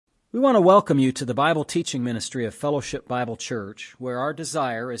We want to welcome you to the Bible teaching ministry of Fellowship Bible Church, where our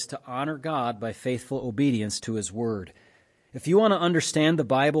desire is to honor God by faithful obedience to His Word. If you want to understand the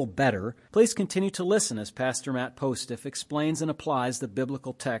Bible better, please continue to listen as Pastor Matt Postiff explains and applies the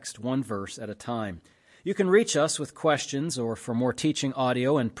biblical text one verse at a time. You can reach us with questions or for more teaching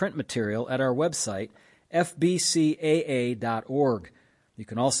audio and print material at our website, fbcaa.org. You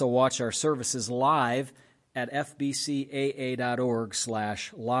can also watch our services live at fbcaa.org/live.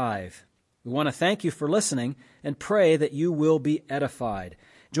 We want to thank you for listening and pray that you will be edified.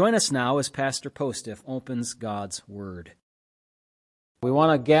 Join us now as Pastor Postiff opens God's Word. We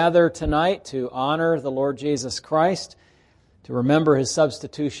want to gather tonight to honor the Lord Jesus Christ, to remember His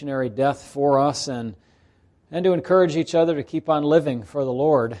substitutionary death for us, and to encourage each other to keep on living for the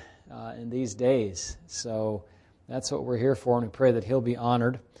Lord in these days. So that's what we're here for, and we pray that He'll be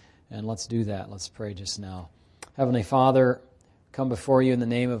honored. And let's do that. Let's pray just now. Heavenly Father, come before you in the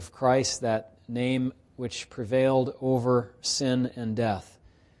name of Christ, that name which prevailed over sin and death.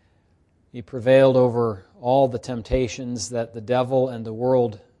 He prevailed over all the temptations that the devil and the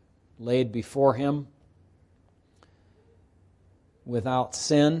world laid before Him. Without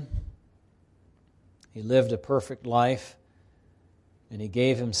sin, He lived a perfect life, and He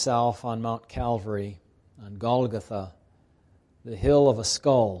gave Himself on Mount Calvary, on Golgotha, the hill of a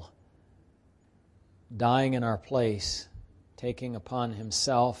skull, dying in our place, taking upon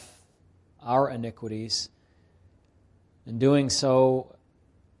Himself our iniquities, and doing so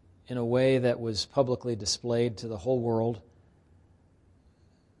in a way that was publicly displayed to the whole world,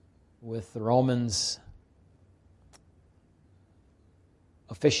 with the Romans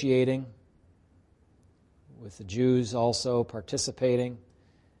officiating, with the Jews also participating,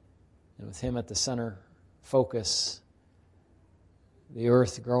 and with Him at the center focus, the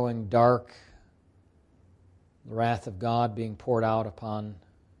earth growing dark, the wrath of God being poured out upon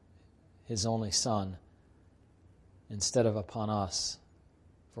His only Son instead of upon us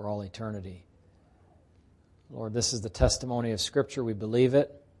for all eternity. Lord, this is the testimony of Scripture. We believe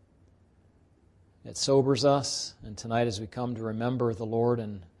it. It sobers us. And tonight as we come to remember the Lord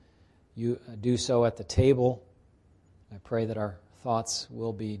and you do so at the table, I pray that our thoughts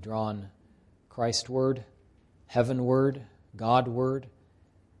will be drawn Christward, heavenward, Godward.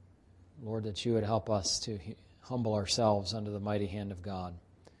 Lord, that you would help us to humble ourselves under the mighty hand of God.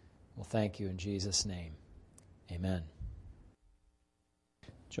 Well, thank you in Jesus' name. Amen.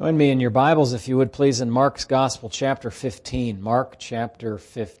 Join me in your Bibles, if you would please, in Mark's Gospel, chapter 15. Mark chapter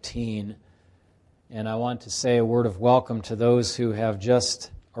 15. And I want to say a word of welcome to those who have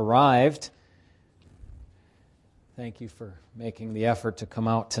just arrived. Thank you for making the effort to come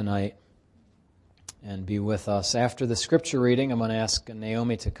out tonight and be with us. After the scripture reading, I'm going to ask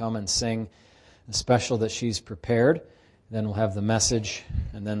Naomi to come and sing a special that she's prepared. Then we'll have the message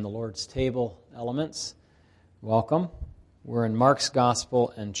and then the Lord's table elements. Welcome. We're in Mark's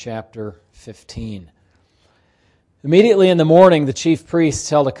Gospel and chapter 15. Immediately in the morning, the chief priests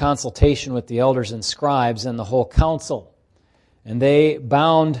held a consultation with the elders and scribes and the whole council. And they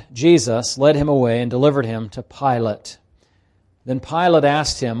bound Jesus, led Him away, and delivered Him to Pilate. Then Pilate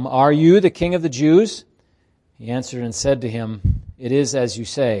asked Him, "Are you the king of the Jews?" He answered and said to him, "It is as you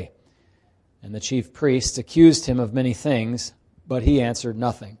say." And the chief priests accused Him of many things, but He answered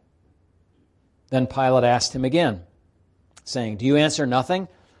nothing. Then Pilate asked Him again, saying, "Do you answer nothing?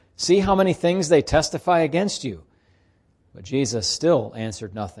 See how many things they testify against you." But Jesus still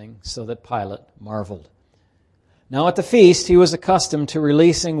answered nothing, so that Pilate marveled. Now at the feast He was accustomed to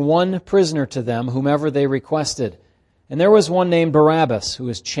releasing one prisoner to them, whomever they requested. And there was one named Barabbas, who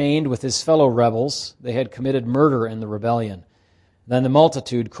was chained with his fellow rebels. They had committed murder in the rebellion. Then the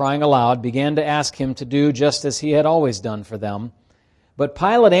multitude, crying aloud, began to ask Him to do just as He had always done for them. But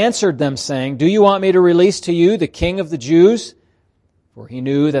Pilate answered them, saying, "Do you want me to release to you the king of the Jews?" For he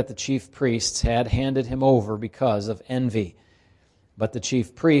knew that the chief priests had handed Him over because of envy. But the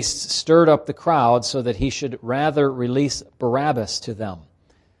chief priests stirred up the crowd so that He should rather release Barabbas to them.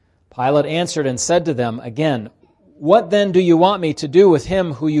 Pilate answered and said to them again, "What then do you want me to do with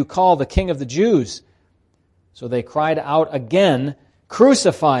him who you call the king of the Jews?" So they cried out again,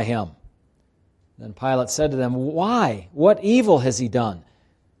 "Crucify him!" Then Pilate said to them, "Why? What evil has he done?"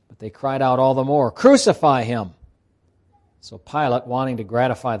 But they cried out all the more, "Crucify him!" So Pilate, wanting to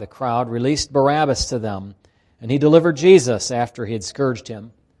gratify the crowd, released Barabbas to them, and he delivered Jesus, after he had scourged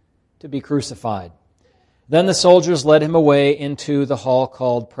him, to be crucified. Then the soldiers led him away into the hall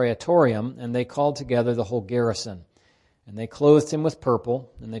called Praetorium, and they called together the whole garrison. And they clothed him with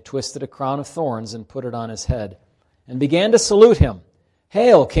purple, and they twisted a crown of thorns and put it on his head, and began to salute him,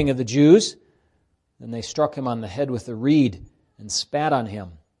 "Hail, King of the Jews!" Then they struck him on the head with a reed and spat on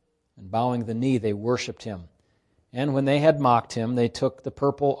him. and bowing the knee, they worshipped him. And when they had mocked him, they took the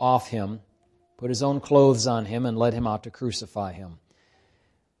purple off him, put his own clothes on him, and led him out to crucify him.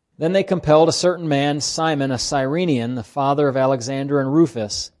 Then they compelled a certain man, Simon, a Cyrenian, the father of Alexander and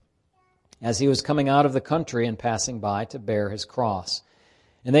Rufus, as he was coming out of the country and passing by, to bear his cross.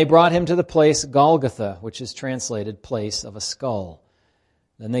 And they brought him to the place Golgotha, which is translated place of a skull.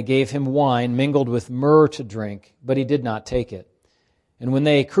 Then they gave him wine mingled with myrrh to drink, but he did not take it. And when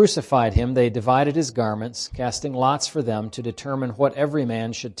they crucified him, they divided his garments, casting lots for them to determine what every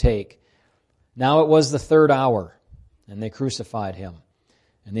man should take. Now it was the 3rd hour, and they crucified him.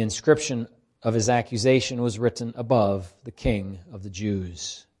 And the inscription of his accusation was written above, the King of the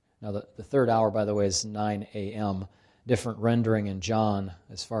Jews. Now the 3rd hour, by the way, is 9 a.m., different rendering in John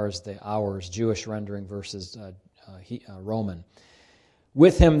as far as the hours, Jewish rendering versus Roman.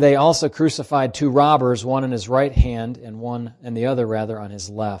 With him they also crucified 2 robbers, one on his right hand and the other on his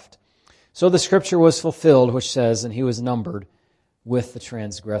left. So the scripture was fulfilled, which says, "And he was numbered with the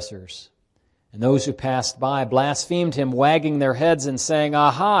transgressors." And those who passed by blasphemed him, wagging their heads and saying,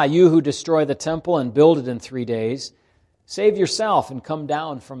 "Aha, you who destroy the temple and build it in 3 days, save yourself and come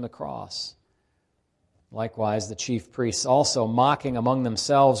down from the cross." Likewise, the chief priests also, mocking among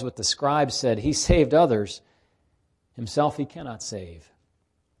themselves with the scribes, said, "He saved others. Himself he cannot save.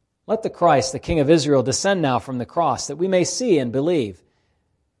 Let the Christ, the King of Israel, descend now from the cross, that we may see and believe."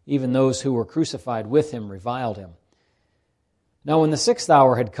 Even those who were crucified with him reviled him. Now when the 6th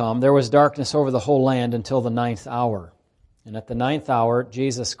hour had come, there was darkness over the whole land until the 9th hour. And at the 9th hour,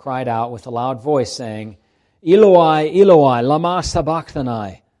 Jesus cried out with a loud voice, saying, "Eloi, Eloi, lama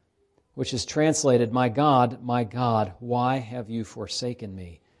sabachthani," which is translated, my God, why have you forsaken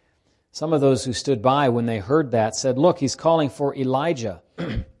me?" Some of those who stood by when they heard that said, "Look, he's calling for Elijah."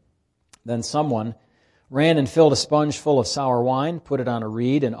 Then someone ran and filled a sponge full of sour wine, put it on a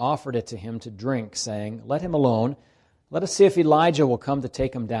reed, and offered it to him to drink, saying, "Let him alone. Let us see if Elijah will come to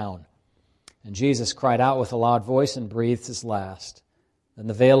take him down." And Jesus cried out with a loud voice and breathed his last. Then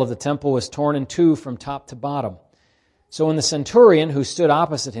the veil of the temple was torn in 2 from top to bottom. So when the centurion who stood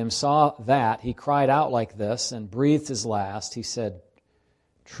opposite him saw that, he cried out like this and breathed his last. He said,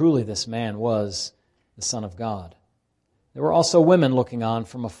 "Truly this man was the Son of God." There were also women looking on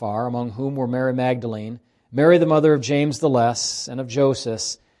from afar, among whom were Mary Magdalene, Mary the mother of James the Less, and of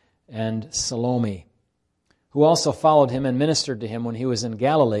Joseph, and Salome, who also followed him and ministered to him when he was in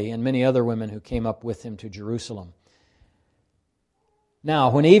Galilee, and many other women who came up with him to Jerusalem.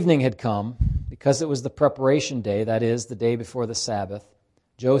 Now, when evening had come, because it was the preparation day, that is, the day before the Sabbath,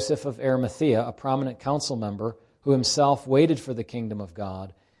 Joseph of Arimathea, a prominent council member, who himself waited for the kingdom of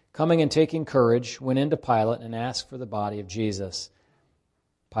God, coming and taking courage, went into Pilate and asked for the body of Jesus.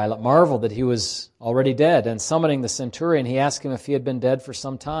 Pilate marveled that he was already dead, and summoning the centurion, he asked him if he had been dead for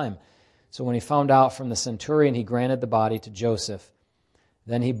some time. So when he found out from the centurion, he granted the body to Joseph.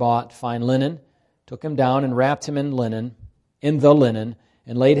 Then he bought fine linen, took him down and wrapped him in the linen,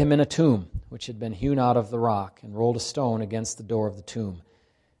 and laid him in a tomb, which had been hewn out of the rock, and rolled a stone against the door of the tomb.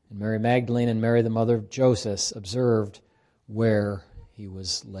 And Mary Magdalene and Mary the mother of Joseph observed where he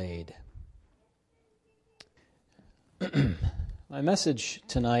was laid. My message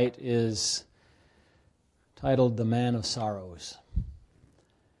tonight is titled "The Man of Sorrows."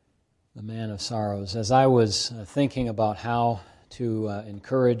 The Man of Sorrows. As I was thinking about how to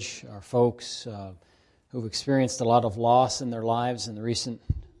encourage our folks who've experienced a lot of loss in their lives in the recent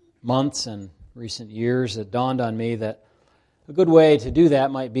months and recent years, it dawned on me that a good way to do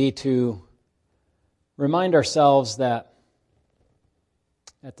that might be to remind ourselves that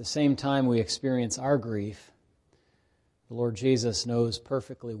at the same time we experience our grief, the Lord Jesus knows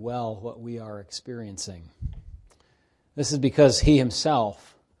perfectly well what we are experiencing. This is because he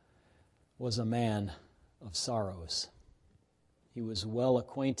himself was a man of sorrows. He was well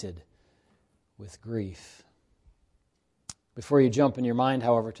acquainted with grief. Before you jump in your mind,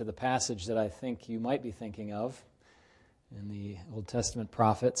 however, to the passage that I think you might be thinking of in the Old Testament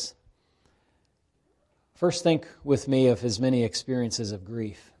prophets, first think with me of his many experiences of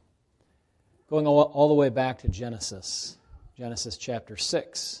grief. Going all the way back to Genesis chapter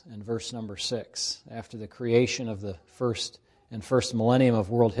 6 and verse number 6. After the creation of the first millennium of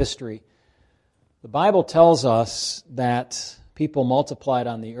world history, the Bible tells us that people multiplied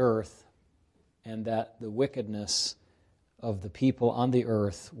on the earth and that the wickedness of the people on the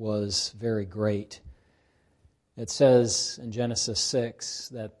earth was very great. It says in Genesis 6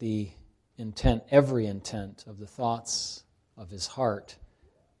 that every intent of the thoughts of his heart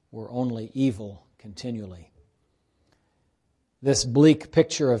were only evil continually. This bleak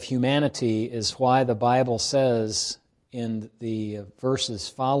picture of humanity is why the Bible says in the verses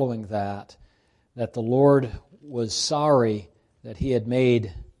following that the Lord was sorry that He had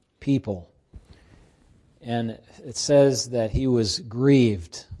made people. And it says that He was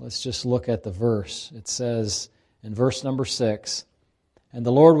grieved. Let's just look at the verse. It says in verse number 6, "And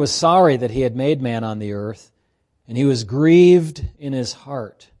the Lord was sorry that He had made man on the earth, and He was grieved in His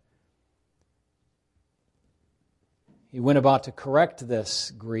heart." He went about to correct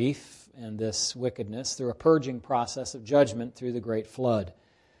this grief and this wickedness through a purging process of judgment through the great flood.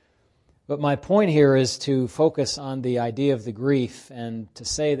 But my point here is to focus on the idea of the grief and to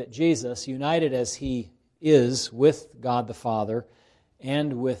say that Jesus, united as He is with God the Father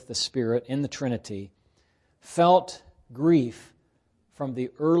and with the Spirit in the Trinity, felt grief from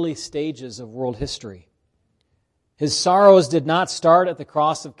the early stages of world history. His sorrows did not start at the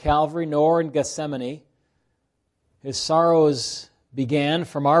cross of Calvary nor in Gethsemane. His sorrows began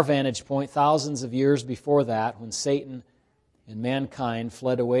from our vantage point thousands of years before that, when Satan and mankind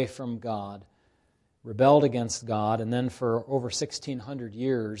fled away from God, rebelled against God, and then for over 1,600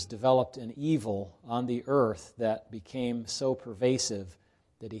 years developed an evil on the earth that became so pervasive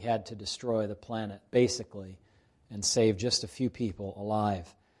that He had to destroy the planet, basically, and save just a few people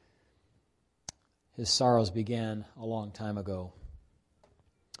alive. His sorrows began a long time ago.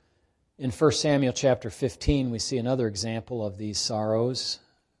 In 1 Samuel chapter 15, we see another example of these sorrows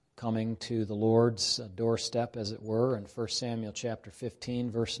coming to the Lord's doorstep, as it were. In 1 Samuel chapter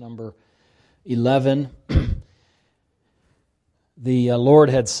 15, verse number 11, the Lord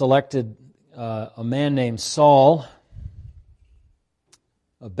had selected a man named Saul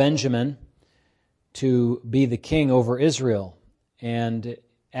of Benjamin to be the king over Israel. And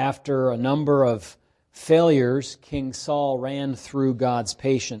after a number of failures, King Saul ran through God's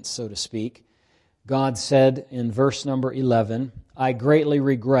patience, so to speak. God said in verse number 11, "I greatly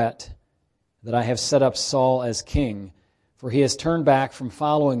regret that I have set up Saul as king, for he has turned back from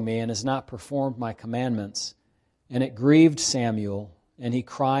following me and has not performed my commandments." And it grieved Samuel, and he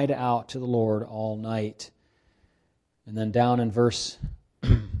cried out to the Lord all night. And then down in verse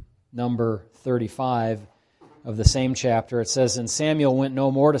number 35 of the same chapter, it says, "And Samuel went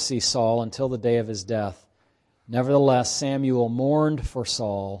no more to see Saul until the day of his death. Nevertheless, Samuel mourned for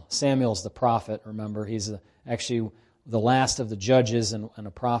Saul." Samuel's the prophet, remember. He's actually the last of the judges and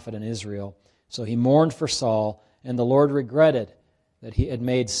a prophet in Israel. So he mourned for Saul, and the Lord regretted that He had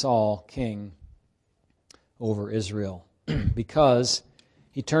made Saul king over Israel. Because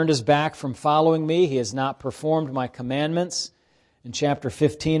he turned his back from following me, he has not performed my commandments. In chapter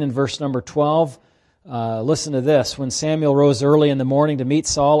 15 and verse number 12, listen to this. "When Samuel rose early in the morning to meet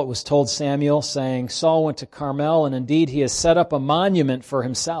Saul, it was told Samuel, saying, 'Saul went to Carmel, and indeed he has set up a monument for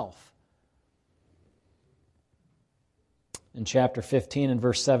himself.'" In chapter 15 and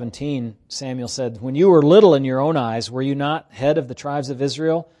verse 17, Samuel said, "When you were little in your own eyes, were you not head of the tribes of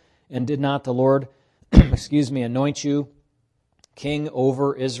Israel? And did not the Lord, anoint you king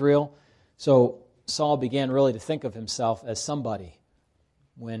over Israel?" So Saul began really to think of himself as somebody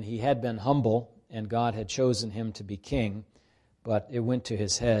when he had been humble and God had chosen him to be king, but it went to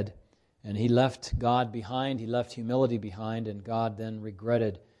his head. And he left God behind, he left humility behind, and God then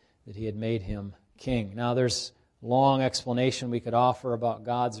regretted that He had made him king. Now there's long explanation we could offer about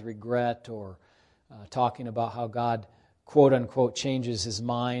God's regret, or talking about how God, quote-unquote, changes His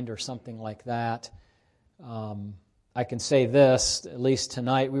mind or something like that. I can say this, at least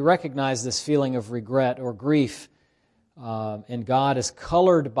tonight, we recognize this feeling of regret or grief in God is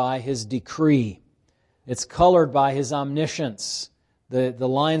colored by His decree. It's colored by His omniscience. The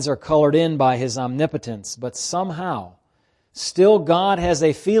lines are colored in by His omnipotence, but somehow, still God has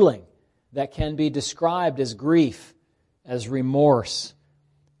a feeling that can be described as grief, as remorse,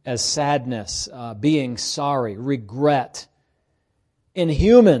 as sadness, being sorry, regret. In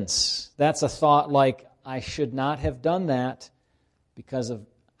humans, that's a thought like, "I should not have done that because of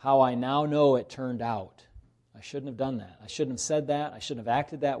how I now know it turned out. I shouldn't have done that. I shouldn't have said that. I shouldn't have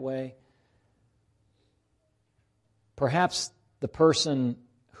acted that way." Perhaps the person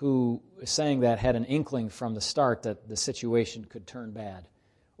who is saying that had an inkling from the start that the situation could turn bad,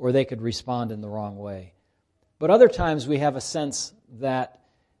 or they could respond in the wrong way. But other times we have a sense that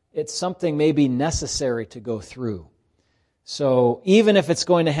it's something maybe necessary to go through. So even if it's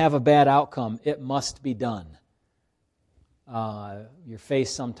going to have a bad outcome, it must be done. You're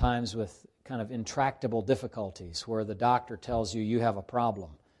faced sometimes with kind of intractable difficulties where the doctor tells you have a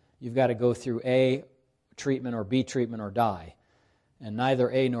problem. You've got to go through A treatment or B treatment or die. And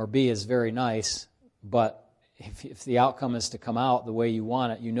neither A nor B is very nice, but if the outcome is to come out the way you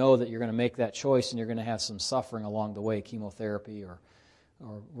want it, you know that you're going to make that choice and you're going to have some suffering along the way, chemotherapy or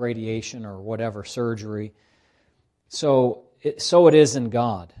radiation or whatever, surgery. So it is in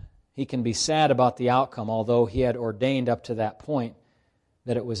God. He can be sad about the outcome, although he had ordained up to that point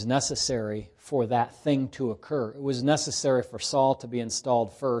that it was necessary for that thing to occur. It was necessary for Saul to be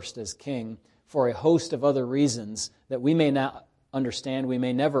installed first as king for a host of other reasons that we may not understand, we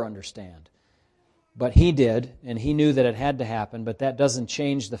may never understand. But he did, and he knew that it had to happen, but that doesn't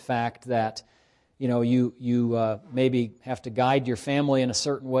change the fact that you maybe have to guide your family in a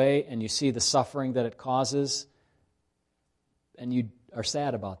certain way, and you see the suffering that it causes, and you are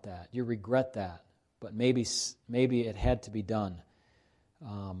sad about that. You regret that, but maybe it had to be done.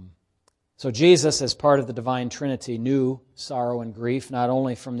 So Jesus, as part of the divine Trinity, knew sorrow and grief, not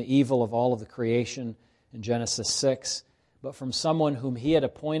only from the evil of all of the creation in Genesis 6, but from someone whom he had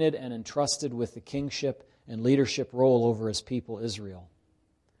appointed and entrusted with the kingship and leadership role over his people, Israel.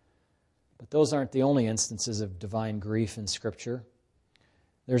 But those aren't the only instances of divine grief in Scripture.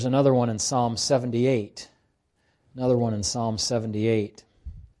 There's another one in Psalm 78. Another one in Psalm 78.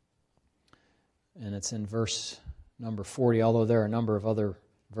 And it's in verse number 40, although there are a number of other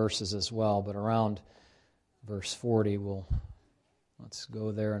verses as well, but around verse 40, let's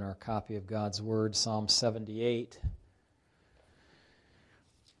go there in our copy of God's Word, Psalm 78.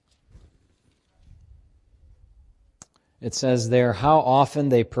 It says there, "How often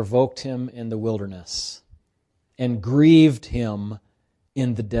they provoked him in the wilderness and grieved him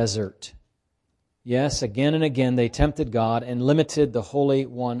in the desert. Yes, again and again they tempted God and limited the Holy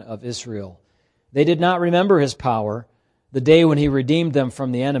One of Israel. They did not remember his power, the day when he redeemed them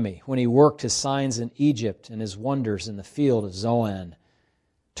from the enemy, when he worked his signs in Egypt and his wonders in the field of Zoan.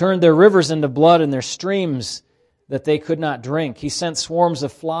 Turned their rivers into blood and their streams that they could not drink. He sent swarms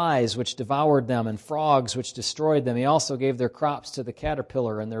of flies which devoured them and frogs which destroyed them. He also gave their crops to the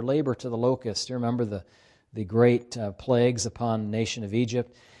caterpillar and their labor to the locust." You remember the great plagues upon the nation of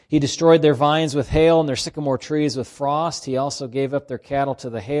Egypt. "He destroyed their vines with hail and their sycamore trees with frost. He also gave up their cattle to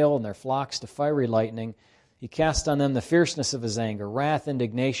the hail and their flocks to fiery lightning. He cast on them the fierceness of his anger, wrath,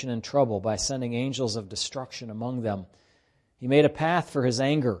 indignation, and trouble by sending angels of destruction among them. He made a path for his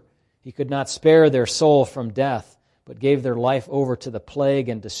anger. He could not spare their soul from death, but gave their life over to the plague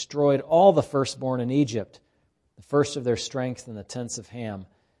and destroyed all the firstborn in Egypt, the first of their strength in the tents of Ham.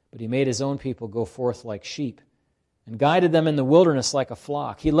 But he made his own people go forth like sheep and guided them in the wilderness like a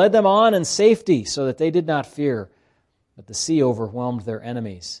flock. He led them on in safety so that they did not fear, but the sea overwhelmed their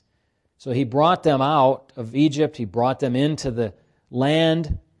enemies. So he brought them out of Egypt. He brought them into the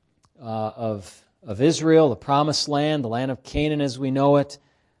land of Israel, the promised land, the land of Canaan as we know it.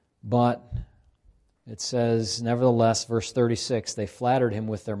 But it says, nevertheless, verse 36, they flattered him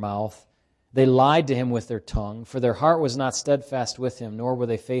with their mouth. They lied to him with their tongue, for their heart was not steadfast with him, nor were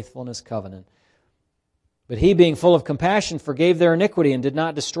they faithful in his covenant. But he, being full of compassion, forgave their iniquity and did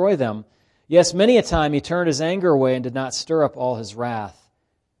not destroy them. Yes, many a time he turned his anger away and did not stir up all his wrath.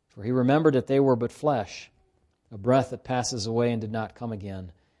 For he remembered that they were but flesh, a breath that passes away and did not come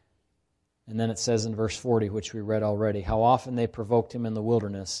again." And then it says in verse 40, which we read already, "How often they provoked him in the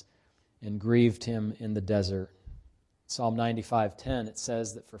wilderness and grieved him in the desert." Psalm 95:10, it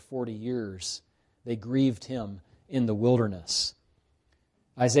says that for 40 years they grieved him in the wilderness.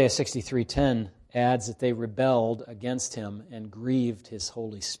 Isaiah 63:10 adds that they rebelled against him and grieved his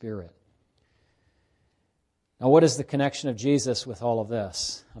Holy Spirit. Now, what is the connection of Jesus with all of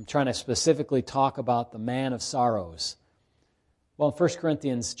this? I'm trying to specifically talk about the man of sorrows. Well, in 1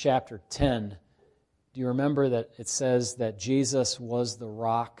 Corinthians chapter 10, do you remember that it says that Jesus was the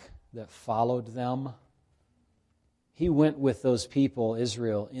rock that followed them? He went with those people,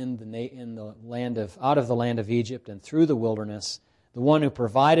 Israel, in the land out of the land of Egypt and through the wilderness. The one who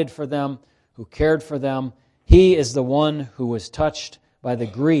provided for them, who cared for them. He is the one who was touched by the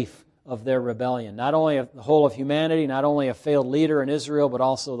grief of their rebellion. Not only of the whole of humanity, not only a failed leader in Israel, but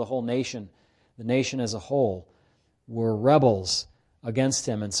also the whole nation. The nation as a whole were rebels against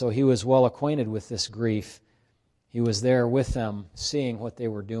him, and so he was well acquainted with this grief. He was there with them, seeing what they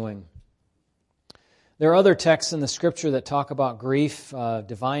were doing. There are other texts in the Scripture that talk about grief,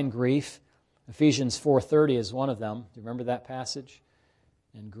 divine grief. Ephesians 4:30 is one of them. Do you remember that passage?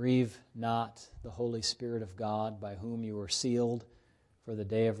 "And grieve not the Holy Spirit of God, by whom you were sealed for the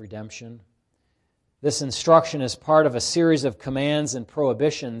day of redemption." This instruction is part of a series of commands and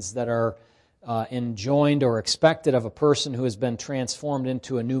prohibitions that are enjoined or expected of a person who has been transformed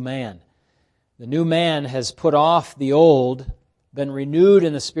into a new man. The new man has put off the old, been renewed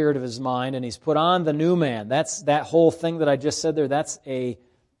in the spirit of his mind, and he's put on the new man. That's that whole thing that I just said there. That's a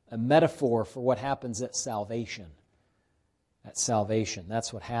metaphor for what happens at salvation. At salvation,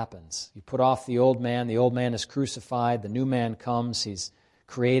 that's what happens. You put off the old man is crucified, the new man comes, he's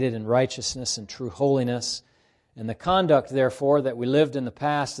created in righteousness and true holiness, And the conduct, therefore, that we lived in the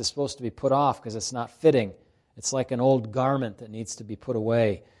past is supposed to be put off because it's not fitting. It's like an old garment that needs to be put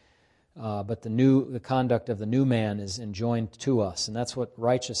away. But the conduct of the new man is enjoined to us, and that's what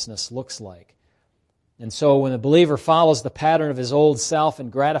righteousness looks like. And so when the believer follows the pattern of his old self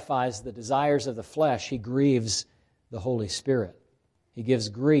and gratifies the desires of the flesh, he grieves the Holy Spirit. He gives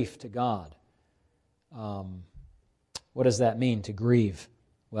grief to God. What does that mean, to grieve?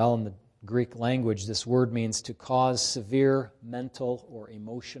 Well, in the Greek language, this word means to cause severe mental or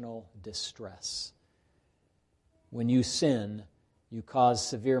emotional distress. When you sin, you cause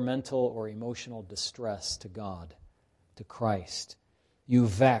severe mental or emotional distress to God, to Christ. You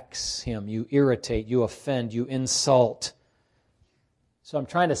vex Him, you irritate, you offend, you insult. So I'm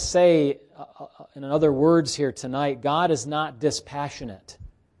trying to say, in other words here tonight, God is not dispassionate.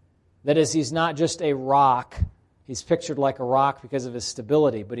 That is, He's not just a rock. He's pictured like a rock because of His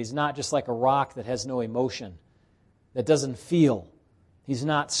stability, but He's not just like a rock that has no emotion, that doesn't feel. He's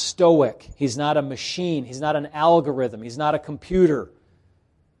not stoic. He's not a machine. He's not an algorithm. He's not a computer.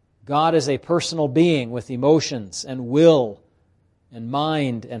 God is a personal being with emotions and will and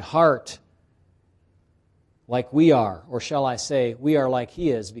mind and heart like we are. Or shall I say, we are like He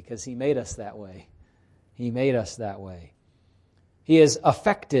is because He made us that way. He made us that way. He is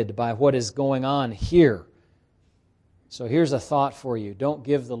affected by what is going on here. So here's a thought for you. Don't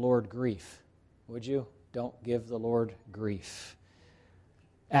give the Lord grief. Would you? Don't give the Lord grief.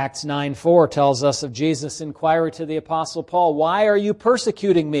 Acts 9:4 tells us of Jesus' inquiry to the Apostle Paul, "Why are you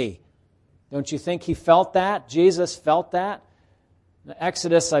persecuting me?" Don't you think he felt that? Jesus felt that? In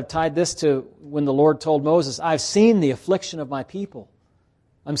Exodus, I've tied this to when the Lord told Moses, "I've seen the affliction of my people.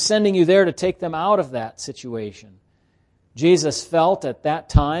 I'm sending you there to take them out of that situation." Jesus felt at that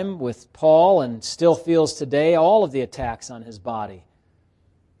time with Paul, and still feels today, all of the attacks on his body.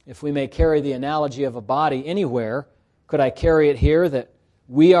 If we may carry the analogy of a body anywhere, could I carry it here that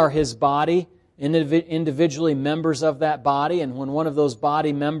we are His body, individually members of that body, and when one of those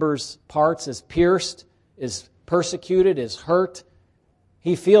body members' parts is pierced, is persecuted, is hurt,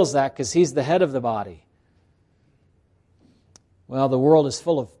 He feels that because He's the head of the body. Well, the world is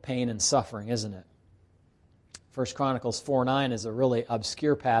full of pain and suffering, isn't it? 1 Chronicles 4:9 is a really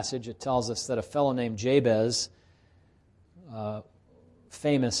obscure passage. It tells us that a fellow named Jabez,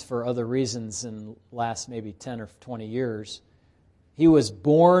 famous for other reasons in the last maybe 10 or 20 years, he was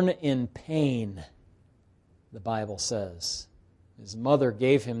born in pain, the Bible says. His mother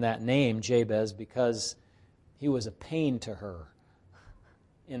gave him that name, Jabez, because he was a pain to her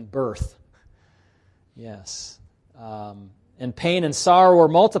in birth. Yes. And pain and sorrow were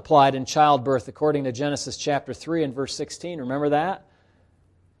multiplied in childbirth, according to Genesis chapter 3 and verse 16. Remember that?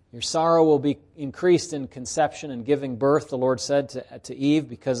 Your sorrow will be increased in conception and giving birth, the Lord said to Eve,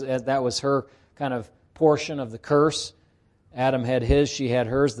 because that was her kind of portion of the curse. Adam had his, she had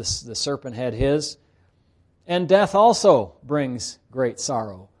hers, the serpent had his. And death also brings great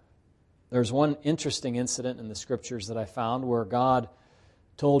sorrow. There's one interesting incident in the Scriptures that I found where God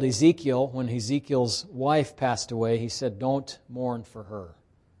told Ezekiel, when Ezekiel's wife passed away, He said, "Don't mourn for her.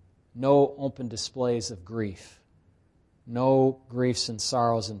 No open displays of grief. No griefs and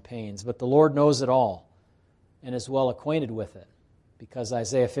sorrows and pains." But the Lord knows it all and is well acquainted with it, because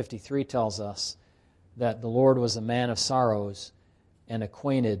Isaiah 53 tells us that the Lord was a man of sorrows and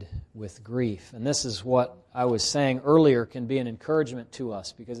acquainted with grief. And this is what I was saying earlier can be an encouragement to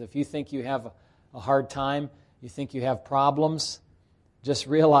us, because if you think you have a hard time, you think you have problems, just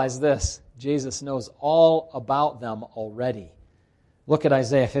realize this: Jesus knows all about them already. Look at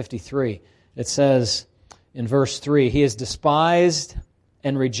Isaiah 53. It says in verse 3, "He is despised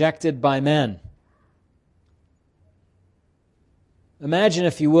and rejected by men." Imagine,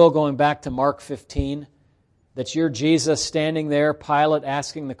 if you will, going back to Mark 15, that you're Jesus standing there, Pilate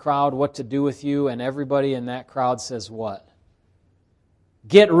asking the crowd what to do with you, and everybody in that crowd says what?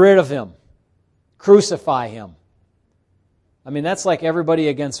 Get rid of Him. Crucify Him. I mean, that's like everybody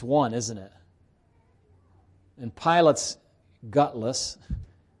against one, isn't it? And Pilate's gutless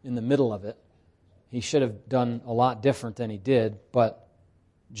in the middle of it. He should have done a lot different than he did, but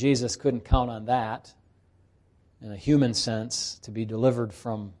Jesus couldn't count on that in a human sense to be delivered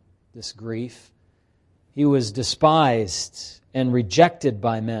from this grief. He was despised and rejected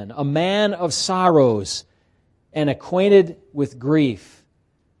by men, a man of sorrows and acquainted with grief.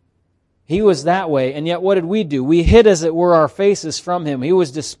 He was that way, and yet what did we do? We hid, as it were, our faces from Him. He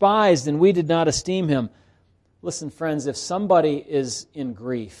was despised, and we did not esteem Him. Listen, friends, if somebody is in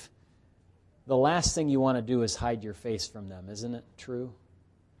grief, the last thing you want to do is hide your face from them. Isn't it true?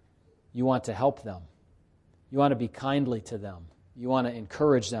 You want to help them. You want to be kindly to them. You want to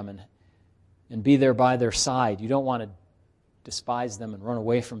encourage them and be there by their side. You don't want to despise them and run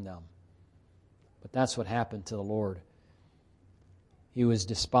away from them. But that's what happened to the Lord. He was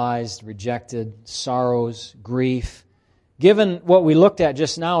despised, rejected, sorrows, grief. Given what we looked at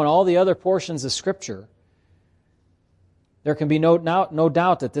just now and all the other portions of Scripture, there can be no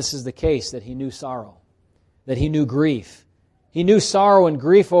doubt that this is the case, that he knew sorrow, that he knew grief. He knew sorrow and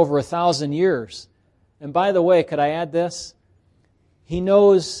grief over 1,000 years. And by the way, could I add this? He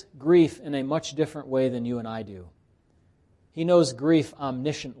knows grief in a much different way than you and I do. He knows grief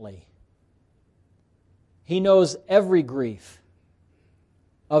omnisciently. He knows every grief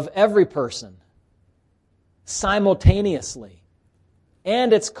of every person simultaneously,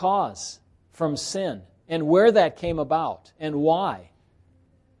 and its cause from sin, and where that came about, and why,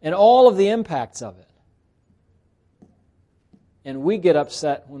 and all of the impacts of it. And we get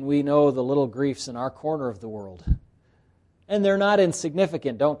upset when we know the little griefs in our corner of the world. And they're not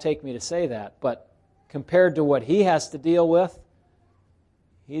insignificant, don't take me to say that, but compared to what he has to deal with,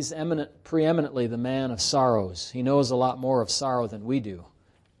 he's preeminently the man of sorrows. He knows a lot more of sorrow than we do.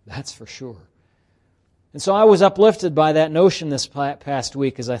 That's for sure. And so I was uplifted by that notion this past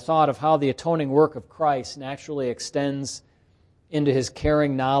week as I thought of how the atoning work of Christ naturally extends into his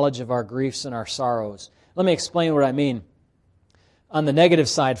caring knowledge of our griefs and our sorrows. Let me explain what I mean. On the negative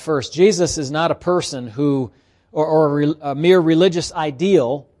side first, Jesus is not a person who, or a mere religious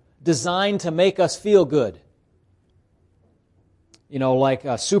ideal designed to make us feel good. Like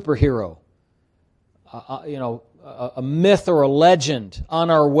a superhero. A myth or a legend on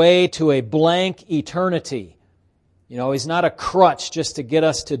our way to a blank eternity. He's not a crutch just to get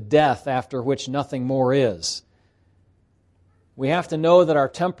us to death, after which nothing more is. We have to know that our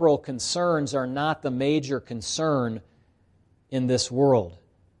temporal concerns are not the major concern in this world.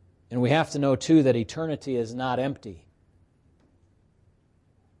 And we have to know, too, that eternity is not empty.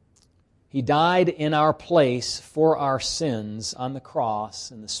 He died in our place for our sins on the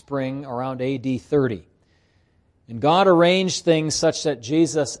cross in the spring around AD 30. And God arranged things such that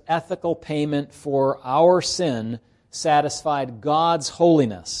Jesus' ethical payment for our sin satisfied God's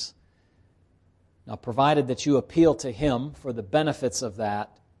holiness. Now, provided that you appeal to Him for the benefits of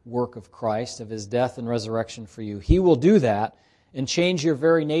that work of Christ, of His death and resurrection for you, He will do that and change your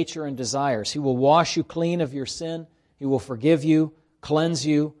very nature and desires. He will wash you clean of your sin. He will forgive you, cleanse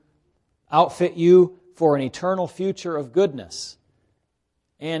you, outfit you for an eternal future of goodness.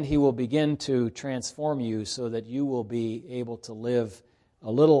 And He will begin to transform you so that you will be able to live a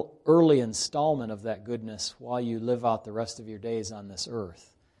little early installment of that goodness while you live out the rest of your days on this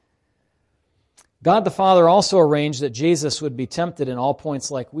earth. God the Father also arranged that Jesus would be tempted in all points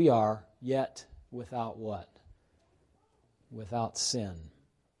like we are, yet without what? Without sin.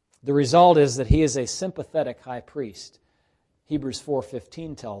 The result is that He is a sympathetic high priest. Hebrews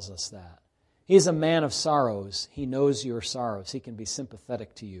 4:15 tells us that. He's a man of sorrows. He knows your sorrows. He can be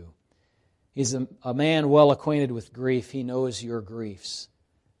sympathetic to you. He's a man well acquainted with grief. He knows your griefs.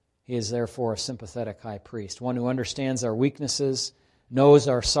 He is therefore a sympathetic high priest, one who understands our weaknesses, knows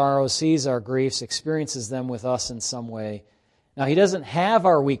our sorrows, sees our griefs, experiences them with us in some way. Now, He doesn't have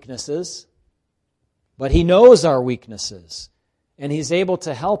our weaknesses, but He knows our weaknesses, and He's able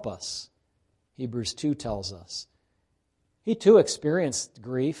to help us. Hebrews 2 tells us. He too experienced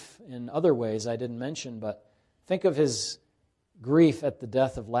grief in other ways I didn't mention, but think of His grief at the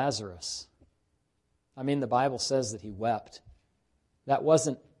death of Lazarus. The Bible says that He wept. That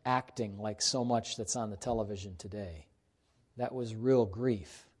wasn't acting like so much that's on the television today. That was real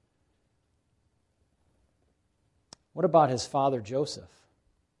grief. What about His father Joseph,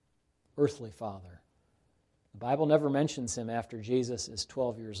 earthly father? The Bible never mentions him after Jesus is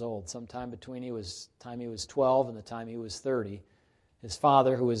 12 years old. Sometime between the time he was 12 and the time he was 30, his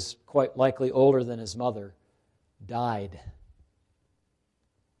father, who was quite likely older than his mother, died.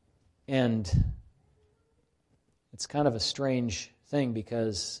 And it's kind of a strange thing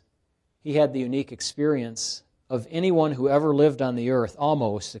because he had the unique experience of anyone who ever lived on the earth,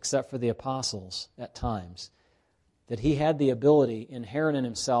 almost, except for the apostles at times, that he had the ability inherent in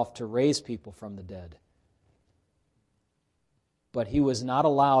himself to raise people from the dead. But he was not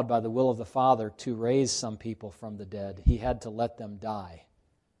allowed by the will of the Father to raise some people from the dead. He had to let them die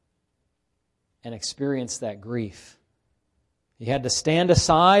and experience that grief. He had to stand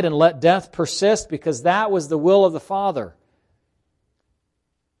aside and let death persist because that was the will of the Father.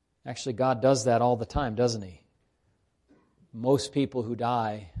 Actually, God does that all the time, doesn't He? Most people who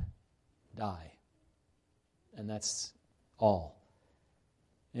die, die. And that's all.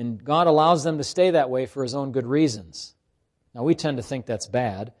 And God allows them to stay that way for His own good reasons. Now, we tend to think that's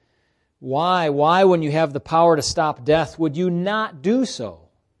bad. Why, when you have the power to stop death, would you not do so?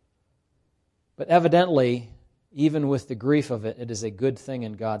 But evidently, even with the grief of it, it is a good thing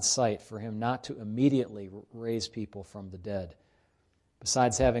in God's sight for Him not to immediately raise people from the dead.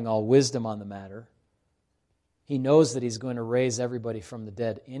 Besides having all wisdom on the matter, He knows that He's going to raise everybody from the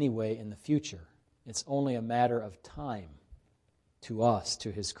dead anyway in the future. It's only a matter of time to us,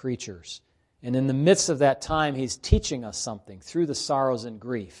 to His creatures. And in the midst of that time, He's teaching us something through the sorrows and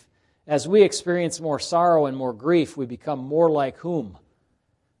grief. As we experience more sorrow and more grief, we become more like whom?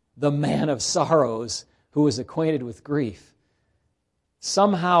 The man of sorrows who is acquainted with grief.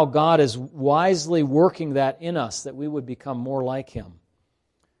 Somehow God is wisely working that in us, that we would become more like Him.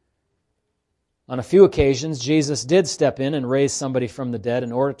 On a few occasions, Jesus did step in and raise somebody from the dead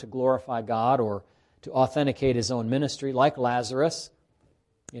in order to glorify God or to authenticate His own ministry, like Lazarus.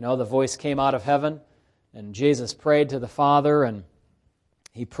 You know, the voice came out of heaven, and Jesus prayed to the Father, and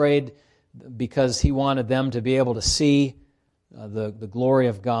He prayed because He wanted them to be able to see the glory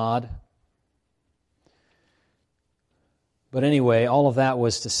of God. But anyway, all of that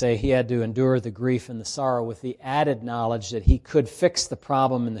was to say He had to endure the grief and the sorrow with the added knowledge that He could fix the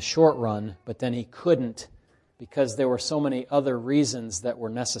problem in the short run, but then He couldn't because there were so many other reasons that were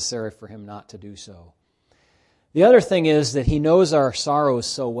necessary for Him not to do so. The other thing is that He knows our sorrows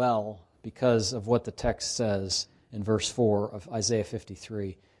so well because of what the text says in verse 4 of Isaiah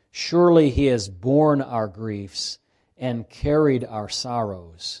 53. Surely He has borne our griefs and carried our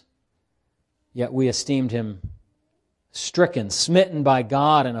sorrows, yet we esteemed Him stricken, smitten by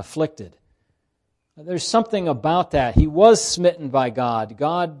God, and afflicted. There's something about that. He was smitten by God.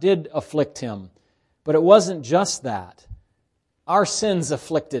 God did afflict Him. But it wasn't just that. Our sins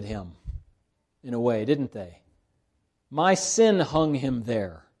afflicted Him, in a way, didn't they? My sin hung Him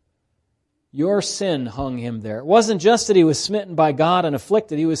there. Your sin hung Him there. It wasn't just that He was smitten by God and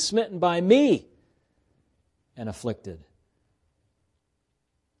afflicted. He was smitten by me and afflicted.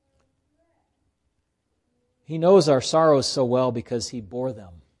 He knows our sorrows so well because He bore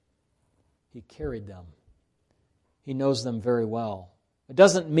them. He carried them. He knows them very well. It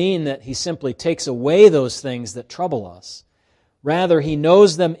doesn't mean that He simply takes away those things that trouble us. Rather, He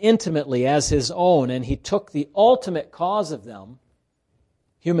knows them intimately as His own, and He took the ultimate cause of them,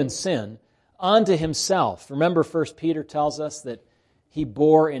 human sin, onto Himself. Remember 1 Peter tells us that He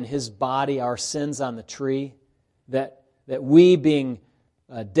bore in His body our sins on the tree, that we, being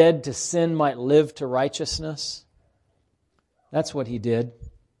dead to sin, might live to righteousness. That's what He did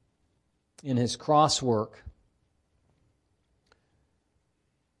in His cross work.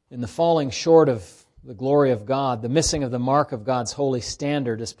 In the falling short of the glory of God, the missing of the mark of God's holy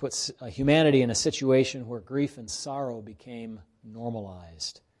standard has put humanity in a situation where grief and sorrow became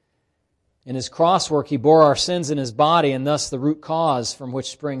normalized. In His cross work, He bore our sins in His body, and thus the root cause from which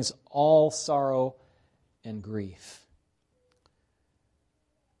springs all sorrow and grief.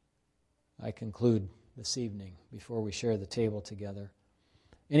 I conclude this evening before we share the table together.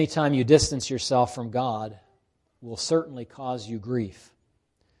 Anytime you distance yourself from God will certainly cause you grief,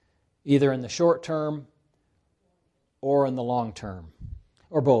 either in the short term or in the long term,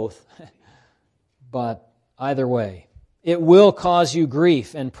 or both. But either way, it will cause you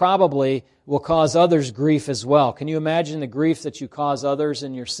grief and probably will cause others grief as well. Can you imagine the grief that you cause others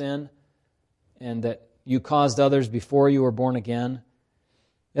in your sin and that you caused others before you were born again?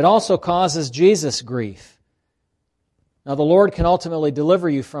 It also causes Jesus grief. Now, the Lord can ultimately deliver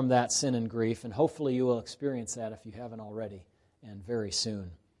you from that sin and grief, and hopefully you will experience that if you haven't already, and very soon.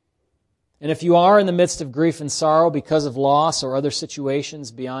 And if you are in the midst of grief and sorrow because of loss or other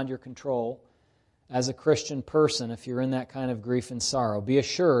situations beyond your control, as a Christian person, if you're in that kind of grief and sorrow, be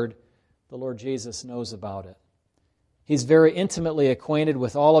assured the Lord Jesus knows about it. He's very intimately acquainted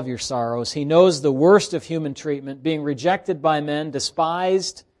with all of your sorrows. He knows the worst of human treatment, being rejected by men,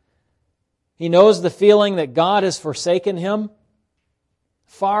 despised. He knows the feeling that God has forsaken him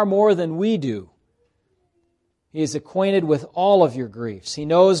far more than we do. He is acquainted with all of your griefs. He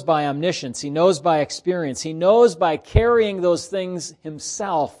knows by omniscience. He knows by experience. He knows by carrying those things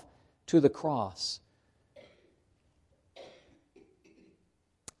Himself to the cross.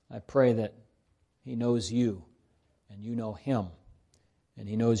 I pray that He knows you, and you know Him, and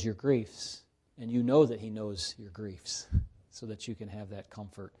He knows your griefs, and you know that He knows your griefs, so that you can have that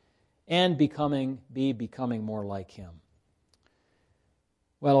comfort and be becoming more like Him.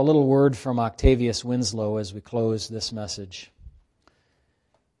 Well, a little word from Octavius Winslow as we close this message.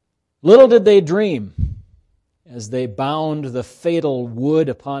 Little did they dream, as they bound the fatal wood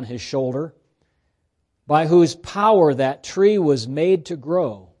upon his shoulder, by whose power that tree was made to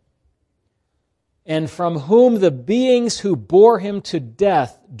grow, and from whom the beings who bore him to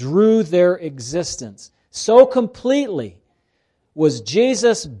death drew their existence so completely was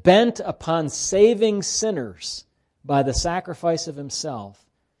Jesus bent upon saving sinners by the sacrifice of himself,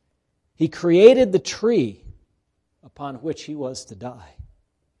 he created the tree upon which he was to die.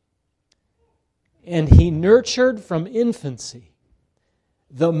 And he nurtured from infancy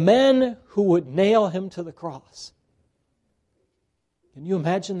the men who would nail him to the cross. Can you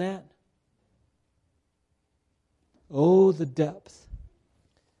imagine that? Oh, the depth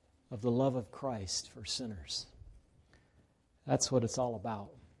of the love of Christ for sinners. That's what it's all about.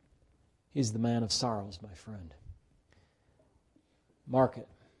 He's the man of sorrows, my friend. Mark it.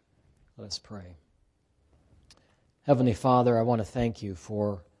 Let us pray. Heavenly Father, I want to thank you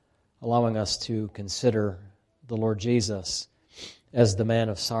for allowing us to consider the Lord Jesus as the man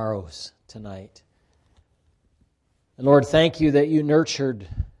of sorrows tonight. And Lord, thank you that you nurtured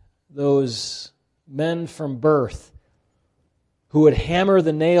those men from birth who would hammer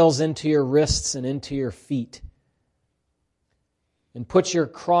the nails into your wrists and into your feet and put your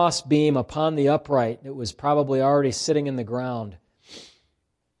crossbeam upon the upright that was probably already sitting in the ground,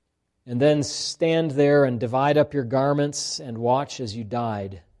 and then stand there and divide up your garments and watch as you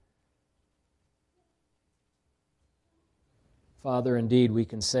died. Father, indeed, we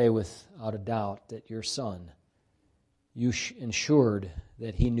can say without a doubt that your Son, you ensured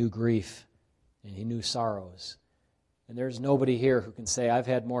that he knew grief and he knew sorrows. And there's nobody here who can say, I've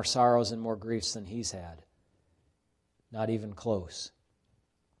had more sorrows and more griefs than he's had. Not even close.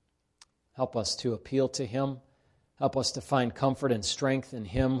 Help us to appeal to him. Help us to find comfort and strength in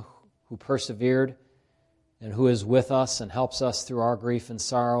him who persevered and who is with us and helps us through our grief and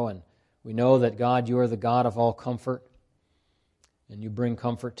sorrow. And we know that, God, you are the God of all comfort, and you bring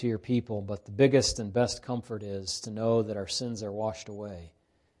comfort to your people. But the biggest and best comfort is to know that our sins are washed away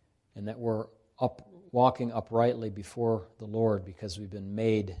and that we're walking uprightly before the Lord because we've been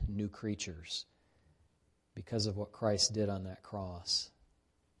made new creatures because of what Christ did on that cross.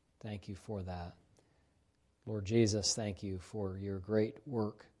 Thank you for that. Lord Jesus, thank you for your great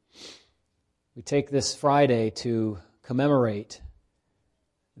work. We take this Friday to commemorate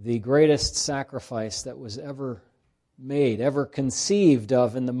the greatest sacrifice that was ever made, ever conceived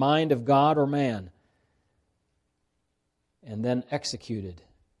of in the mind of God or man, and then executed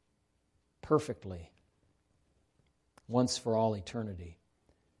perfectly, once for all eternity.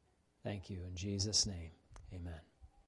 Thank you in Jesus' name. Amen.